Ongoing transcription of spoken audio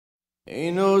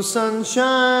Ain't no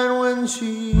sunshine when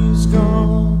she's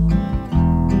gone.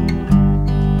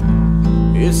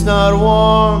 It's not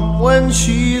warm when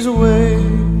she's away.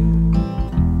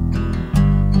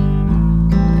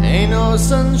 Ain't no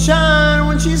sunshine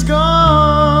when she's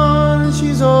gone.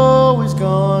 She's always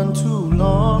gone too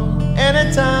long.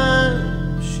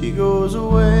 Anytime she goes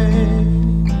away,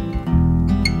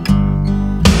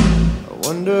 I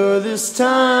wonder this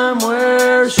time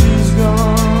where she's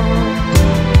gone.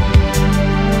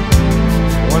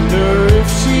 Wonder if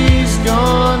she's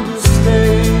gone to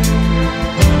stay.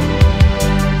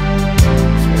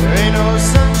 There ain't no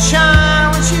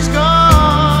sunshine when she's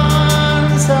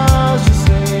gone. So I'll just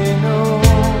say no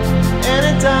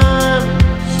anytime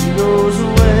she goes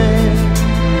away.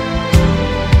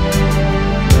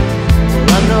 Well,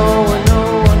 I know, I know,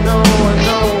 I know, I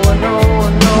know, I know,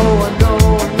 I know,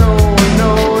 I know, I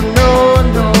know, I know,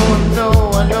 I know,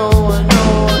 I know, I know, I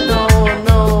know,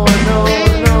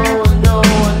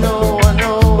 I know, I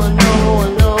know, I know, I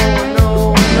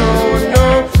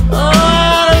know.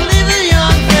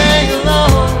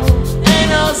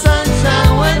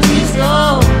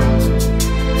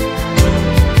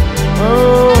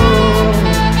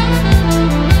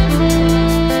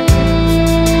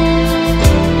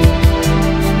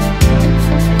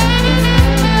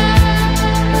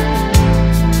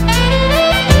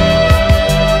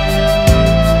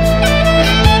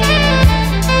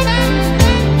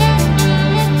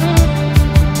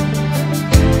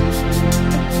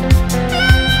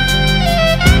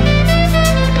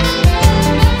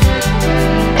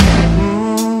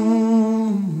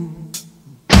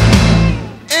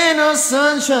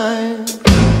 Sunshine,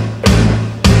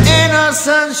 ain't no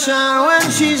sunshine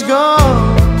when she's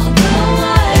gone. Although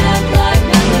I act like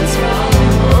nothing's wrong,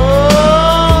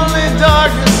 Only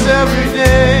darkness every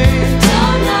day.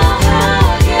 don't know how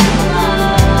I get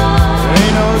along. There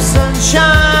ain't no sunshine